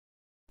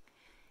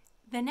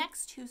The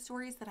next two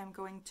stories that I'm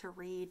going to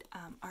read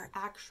are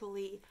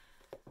actually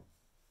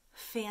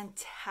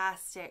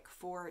fantastic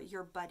for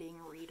your budding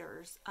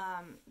readers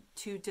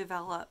to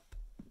develop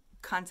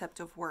concept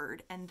of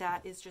word. And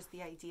that is just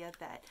the idea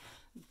that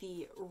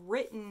the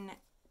written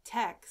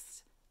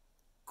text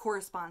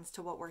corresponds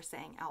to what we're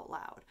saying out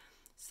loud.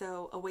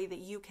 So a way that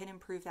you can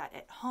improve that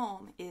at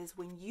home is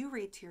when you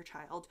read to your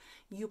child,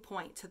 you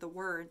point to the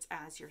words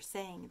as you're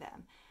saying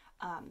them.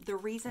 The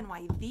reason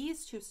why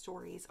these two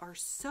stories are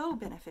so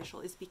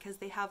beneficial is because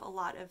they have a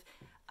lot of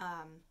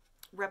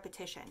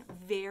repetition.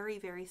 Very,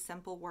 very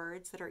simple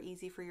words that are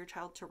easy for your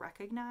child to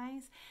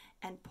recognize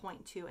and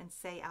point to and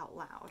say out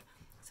loud.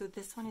 So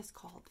this one is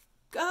called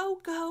Go,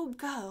 Go,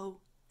 Go,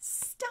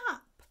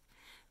 Stop.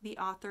 The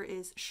author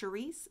is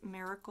Charise,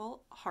 Mericle,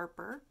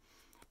 Harper.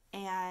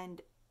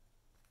 And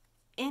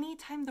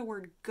anytime the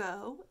word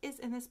go is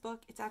in this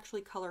book, it's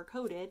actually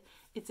color-coded.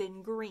 It's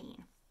in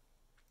green.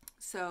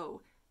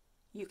 So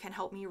you can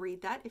help me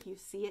read that. If you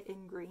see it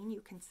in green,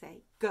 you can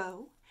say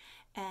go.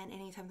 And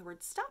anytime the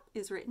word stop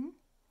is written,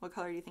 what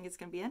color do you think it's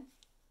going to be in?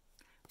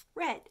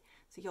 Red.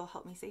 So you'll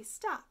help me say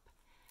stop.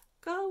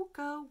 Go,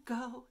 go,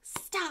 go,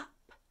 stop.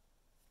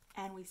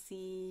 And we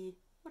see,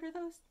 what are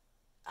those?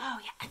 Oh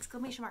yeah,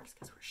 exclamation marks,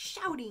 because we're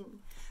shouting.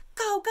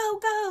 Go, go,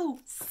 go,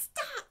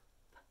 stop.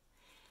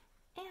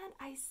 And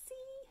I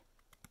see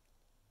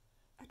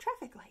a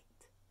traffic light.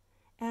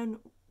 And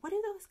what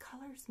do those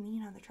colors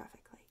mean on the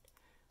traffic light?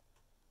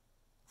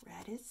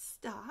 Red is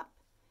stop,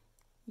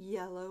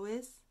 yellow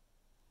is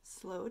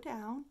slow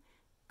down,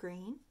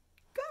 green,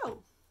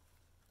 go.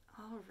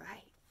 All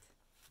right.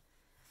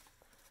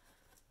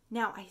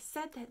 Now, I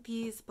said that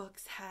these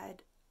books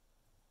had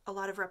a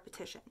lot of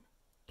repetition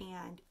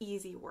and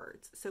easy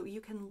words. So you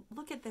can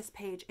look at this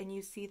page and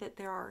you see that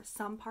there are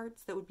some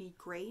parts that would be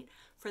great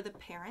for the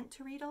parent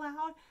to read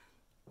aloud,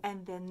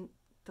 and then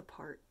the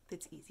part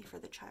that's easy for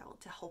the child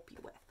to help you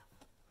with.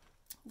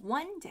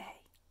 One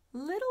day,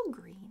 Little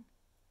Green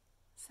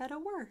said a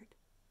word.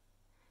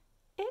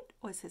 It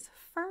was his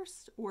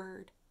first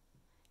word.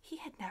 He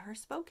had never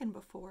spoken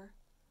before.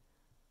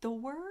 The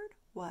word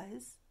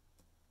was,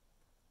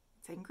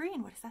 it's in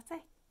green. What does that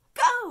say?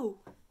 Go!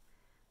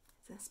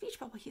 It's in a speech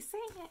bubble. He's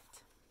saying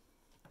it.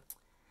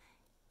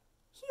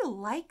 He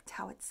liked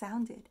how it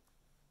sounded.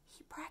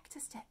 He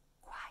practiced it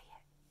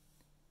quiet.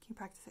 Can you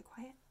practice it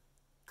quiet?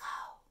 Go.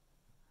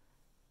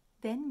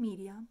 Then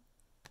medium.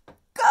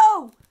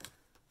 Go!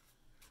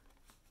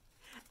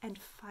 And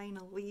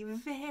finally,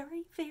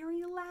 very,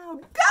 very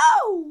loud.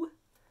 Go!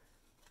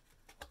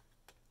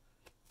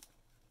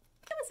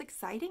 It was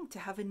exciting to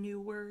have a new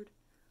word.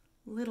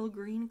 Little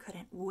Green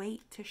couldn't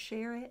wait to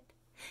share it.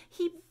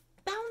 He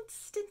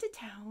bounced into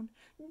town,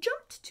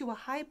 jumped to a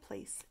high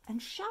place, and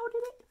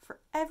shouted it for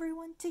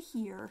everyone to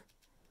hear.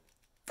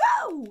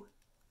 Go!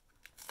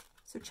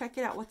 So check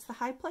it out. What's the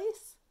high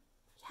place?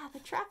 Yeah, the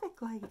traffic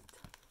light.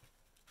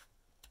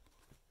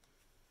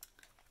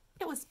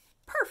 It was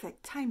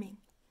perfect timing.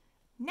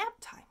 Nap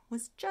time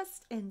was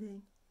just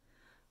ending.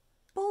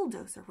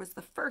 Bulldozer was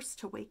the first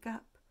to wake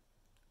up.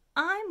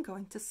 I'm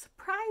going to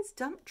surprise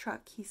Dump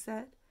Truck, he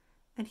said,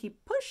 and he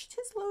pushed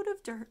his load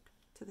of dirt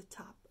to the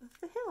top of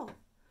the hill.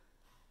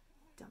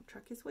 Dump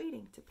Truck is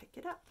waiting to pick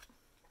it up.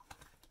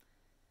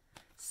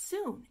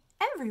 Soon,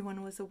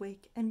 everyone was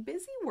awake and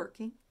busy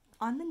working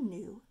on the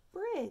new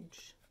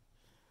bridge.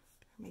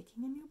 We're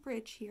making a new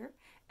bridge here,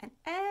 and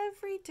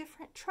every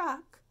different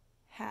truck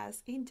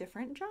has a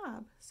different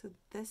job. So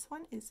this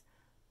one is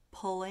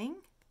pulling,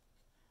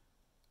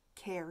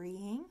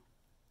 carrying,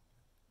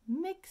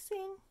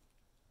 mixing,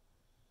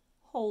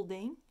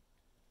 holding,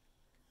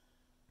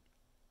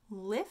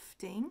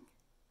 lifting,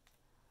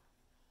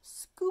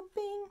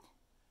 scooping,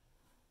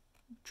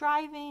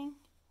 driving,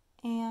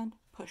 and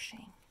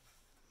pushing.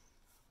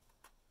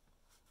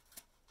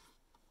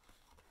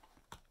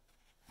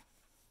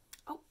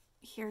 Oh,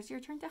 here's your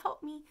turn to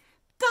help me.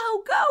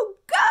 Go, go,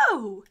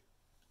 go!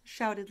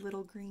 Shouted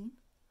Little Green.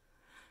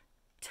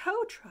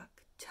 Tow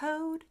truck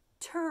towed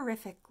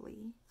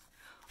terrifically.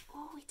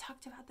 Oh, we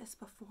talked about this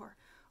before.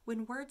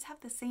 When words have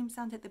the same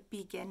sound at the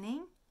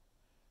beginning,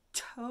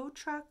 tow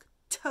truck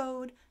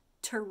towed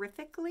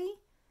terrifically,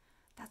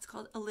 that's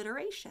called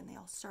alliteration. They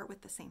all start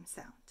with the same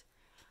sound.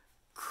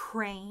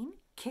 Crane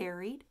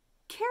carried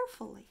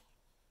carefully.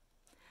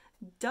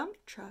 Dump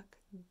truck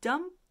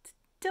dumped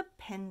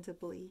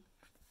dependably.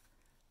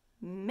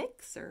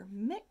 Mixer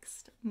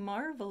mixed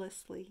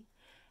marvelously.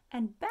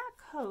 And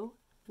backhoe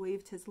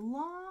waved his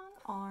long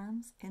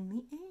arms in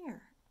the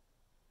air.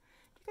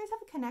 Do you guys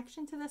have a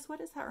connection to this? What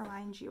does that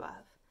remind you of?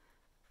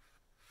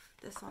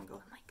 This one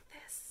going like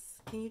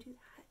this. Can you do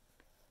that?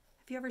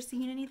 Have you ever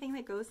seen anything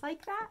that goes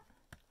like that?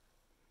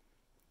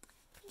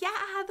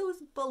 Yeah,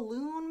 those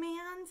balloon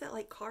mans at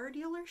like car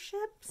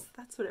dealerships.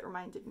 That's what it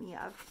reminded me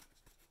of.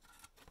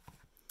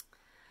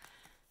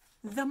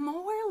 The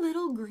more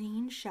Little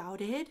Green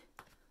shouted,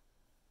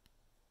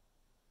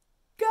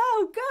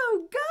 go,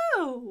 go,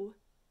 go,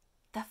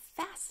 the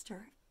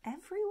faster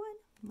everyone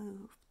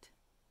moved.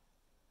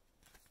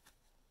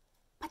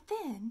 But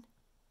then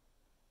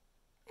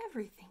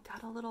everything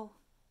got a little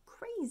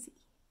crazy.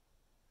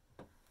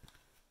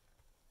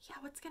 Yeah,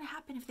 what's going to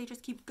happen if they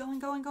just keep going?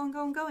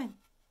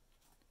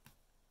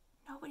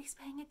 Nobody's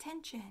paying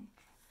attention.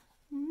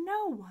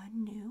 No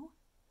one knew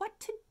what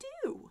to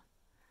do.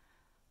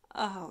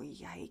 Oh,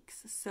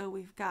 yikes. So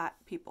we've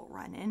got people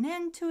running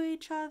into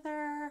each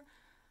other,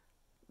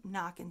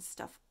 knocking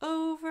stuff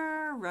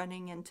over,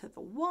 running into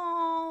the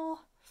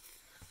wall.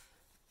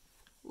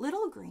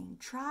 Little Green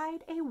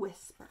tried a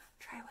whisper.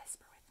 Try a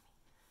whisper with me.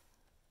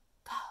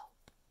 Go.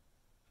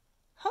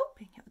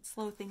 Hoping it would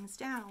slow things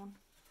down.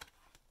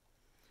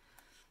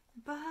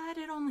 But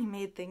it only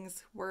made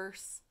things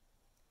worse.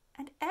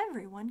 And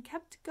everyone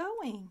kept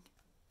going.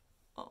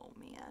 Oh,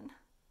 man.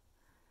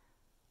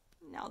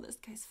 Now this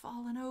guy's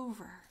fallen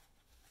over.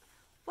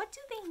 What do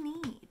they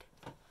need?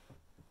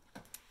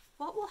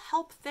 What will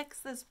help fix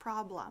this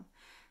problem?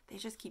 They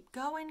just keep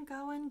going.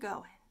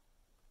 Yeah,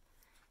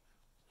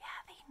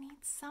 they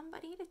need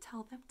somebody to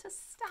tell them to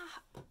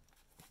stop.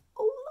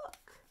 Oh,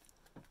 look.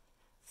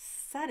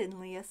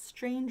 Suddenly, a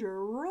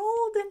stranger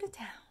rolled into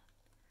town.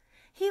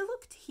 He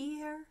looked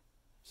here,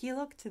 he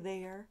looked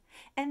there,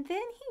 and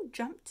then he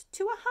jumped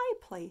to a high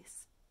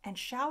place and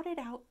shouted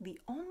out the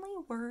only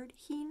word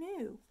he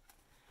knew.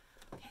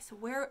 Okay, so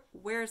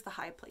where's the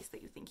high place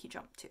that you think he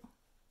jumped to?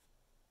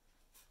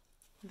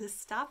 The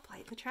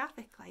stoplight, the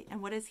traffic light.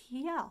 And what does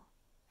he yell?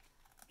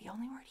 The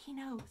only word he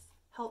knows.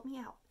 Help me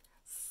out.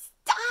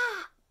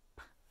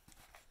 Stop!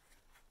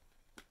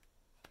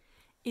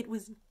 It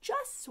was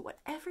just what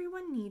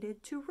everyone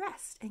needed to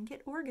rest and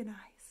get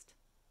organized.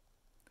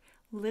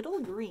 Little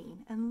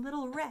Green and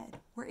Little Red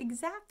were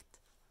exact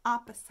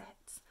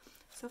opposites.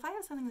 So if I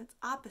have something that's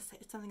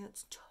opposite, it's something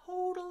that's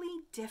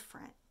totally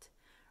different.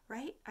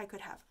 Right? I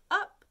could have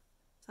up,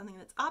 something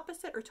that's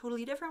opposite or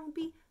totally different would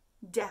be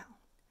down.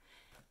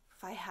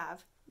 If I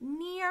have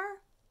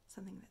near,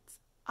 something that's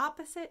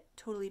opposite,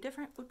 totally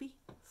different would be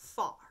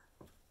far.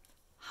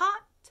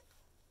 Hot,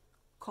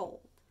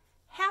 cold.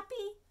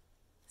 Happy,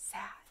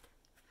 sad.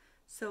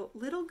 So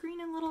Little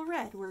Green and Little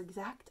Red were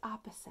exact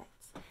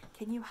opposites.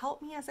 Can you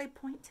help me as I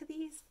point to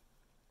these?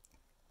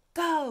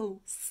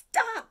 Go,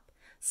 stop,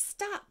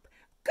 stop,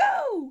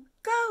 go,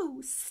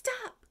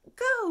 stop,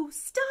 go,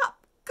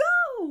 stop.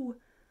 Go!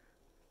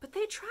 But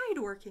they tried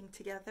working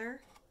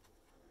together.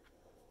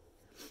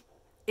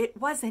 It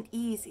wasn't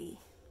easy.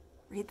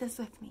 Read this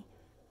with me.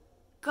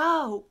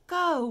 Go!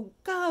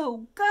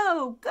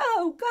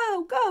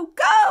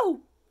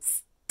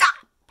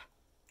 Stop!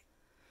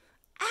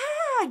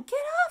 Ah,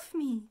 get off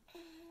me.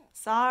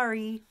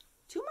 Sorry,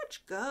 too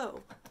much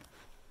go.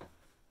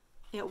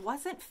 It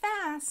wasn't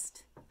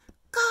fast.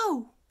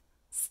 Go!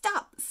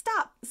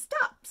 Stop!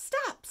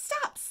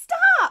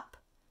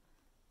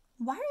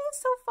 Why are you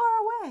so far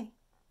away?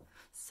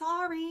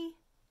 Sorry,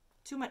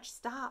 too much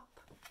stop.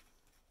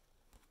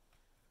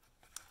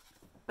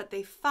 But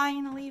they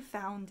finally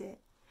found it.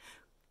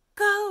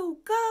 Go,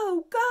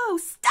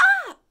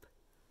 stop!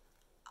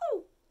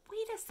 Oh,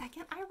 wait a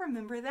second, I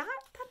remember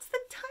that. That's the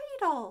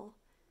title.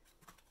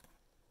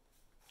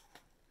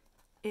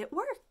 It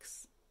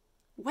works.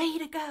 Way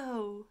to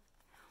go.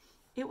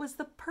 It was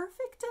the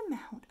perfect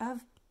amount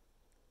of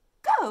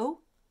go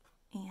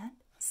and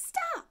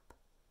stop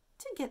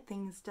to get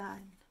things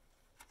done.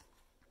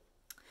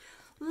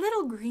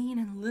 Little Green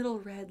and Little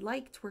Red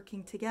liked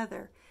working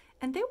together,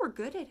 and they were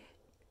good at it.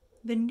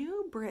 The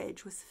new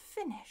bridge was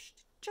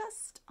finished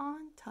just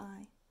on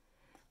time.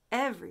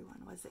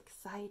 Everyone was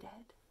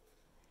excited.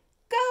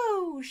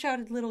 Go!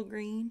 Shouted Little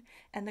Green,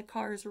 and the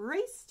cars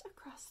raced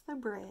across the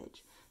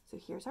bridge. So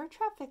here's our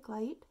traffic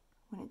light.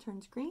 When it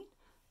turns green,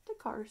 the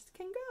cars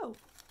can go.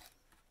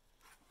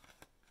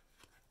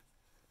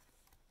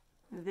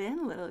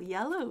 Then Little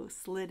Yellow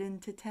slid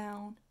into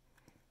town.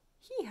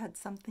 He had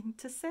something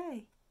to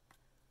say.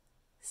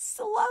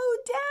 Slow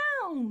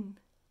down!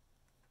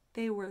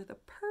 They were the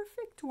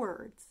perfect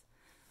words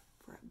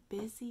for a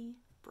busy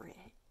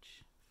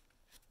bridge.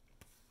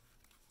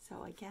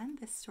 So again,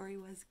 this story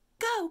was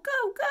go,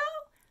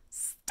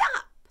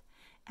 stop!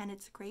 And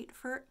it's great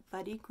for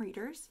budding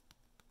readers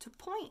to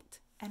point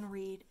and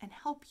read and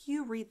help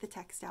you read the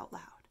text out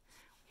loud.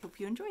 We hope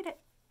you enjoyed it.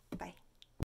 Bye.